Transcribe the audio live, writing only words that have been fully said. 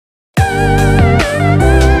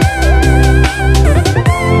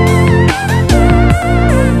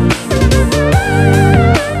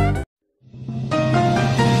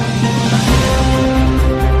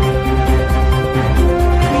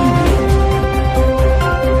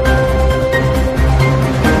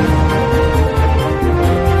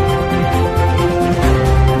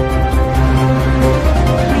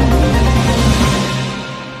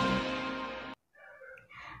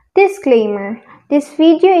This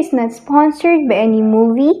video is not sponsored by any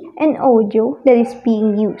movie and audio that is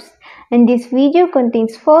being used, and this video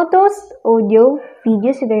contains photos, audio,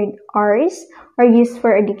 videos that are ours or used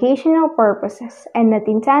for educational purposes and not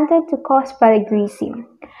intended to cause plagiarism.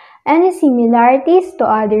 Any similarities to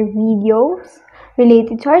other videos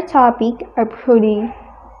related to our topic are purely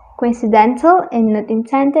coincidental and not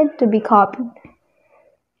intended to be copied.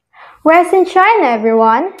 Rise and shine,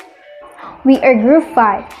 everyone! We are Group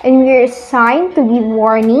 5 and we are assigned to give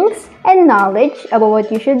warnings and knowledge about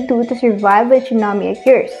what you should do to survive when tsunami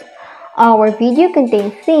occurs. Our video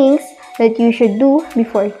contains things that you should do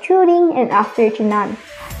before, during, and after tsunami.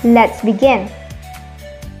 Let's begin!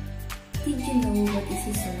 Did you know what is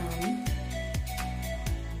a tsunami?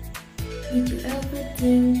 Did you ever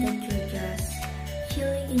think that you're just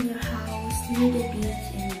chilling in your house near the beach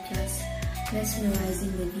and you're just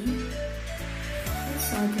mesmerizing the view? And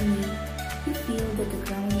suddenly, you feel that the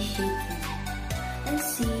ground is shaking and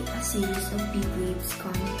see a series of big waves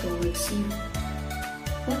coming towards you.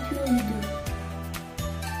 What will you do?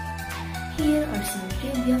 Here are some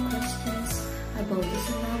trivia questions about the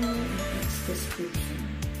tsunami and its description.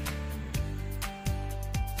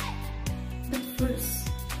 But first,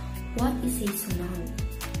 what is a tsunami?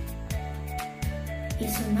 A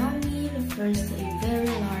tsunami refers to a very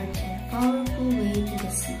large and powerful wave in the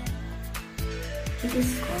sea. It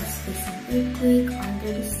is caused by some earthquake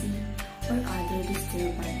under the sea or other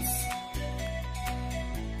disturbance.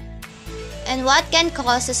 And what can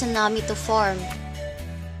cause a tsunami to form?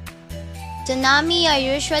 Tsunami are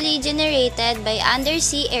usually generated by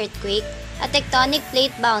undersea earthquake, a tectonic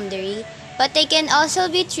plate boundary, but they can also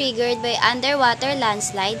be triggered by underwater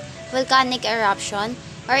landslide, volcanic eruption,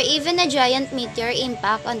 or even a giant meteor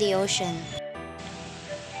impact on the ocean.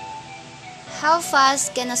 How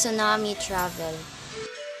fast can a tsunami travel?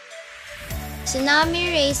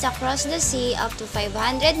 Tsunami race across the sea up to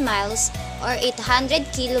 500 miles or 800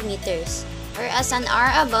 kilometers, or as an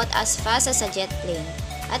hour about as fast as a jet plane.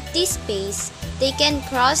 At this pace, they can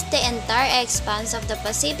cross the entire expanse of the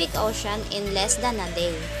Pacific Ocean in less than a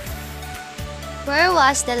day. Where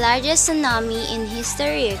was the largest tsunami in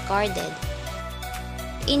history recorded?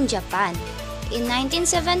 In Japan. In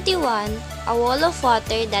 1971, a wall of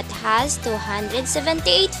water that has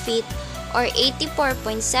 278 feet or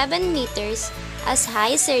 84.7 meters as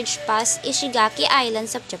high surged past Ishigaki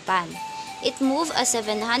Islands of Japan. It moved a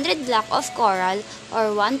 700 block of coral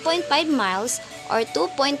or 1.5 miles or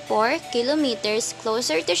 2.4 kilometers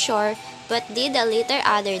closer to shore but did a little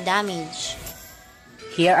other damage.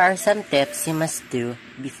 Here are some tips you must do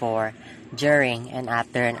before, during, and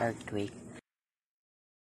after an earthquake.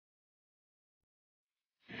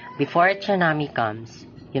 Before a tsunami comes,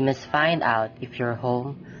 you must find out if your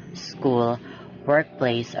home, school,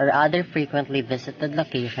 workplace, or other frequently visited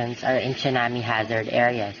locations are in tsunami hazard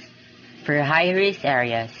areas. For high-risk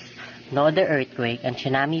areas, know the earthquake and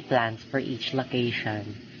tsunami plans for each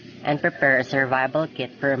location, and prepare a survival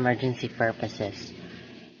kit for emergency purposes.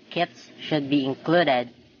 Kits should be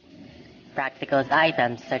included practical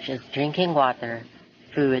items such as drinking water,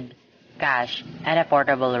 food, cash, and a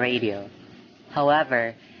portable radio.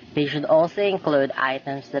 However, they should also include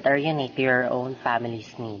items that are unique to your own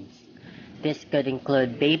family's needs. This could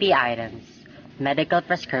include baby items, medical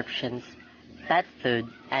prescriptions, pet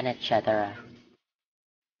food, and etc.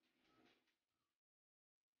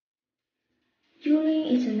 During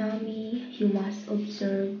a tsunami, you must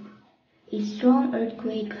observe a strong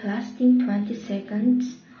earthquake lasting 20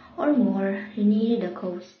 seconds or more near the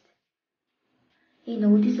coast. A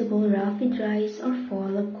noticeable rapid rise or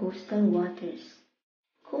fall of coastal waters.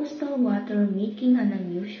 Coastal water making an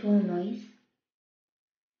unusual noise.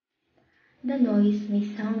 The noise may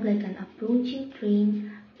sound like an approaching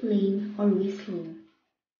train, plane, or whistling.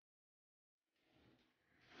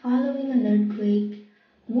 Following an earthquake,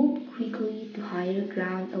 move quickly to higher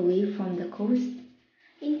ground away from the coast.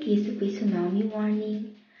 In case of a tsunami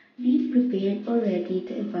warning, be prepared or ready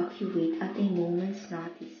to evacuate at a moment's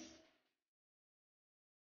notice.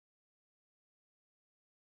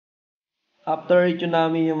 After a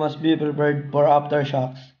tsunami, you must be prepared for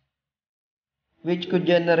aftershocks, which could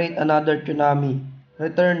generate another tsunami.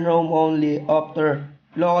 Return home only after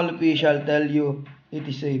local officials tell you it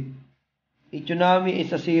is safe. A tsunami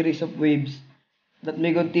is a series of waves that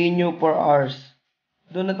may continue for hours.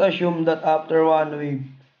 Do not assume that after one wave,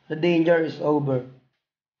 the danger is over.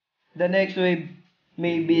 The next wave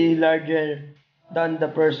may be larger than the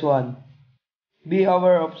first one. Be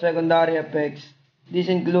aware of secondary effects. This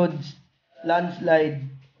includes landslide,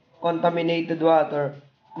 contaminated water,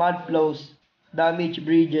 mud flows, damaged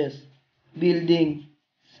bridges, buildings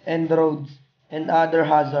and roads, and other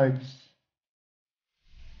hazards.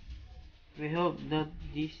 We hope that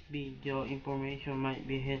this video information might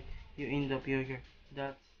be help you in the future.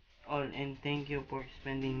 That's all, and thank you for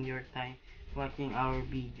spending your time watching our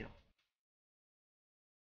video.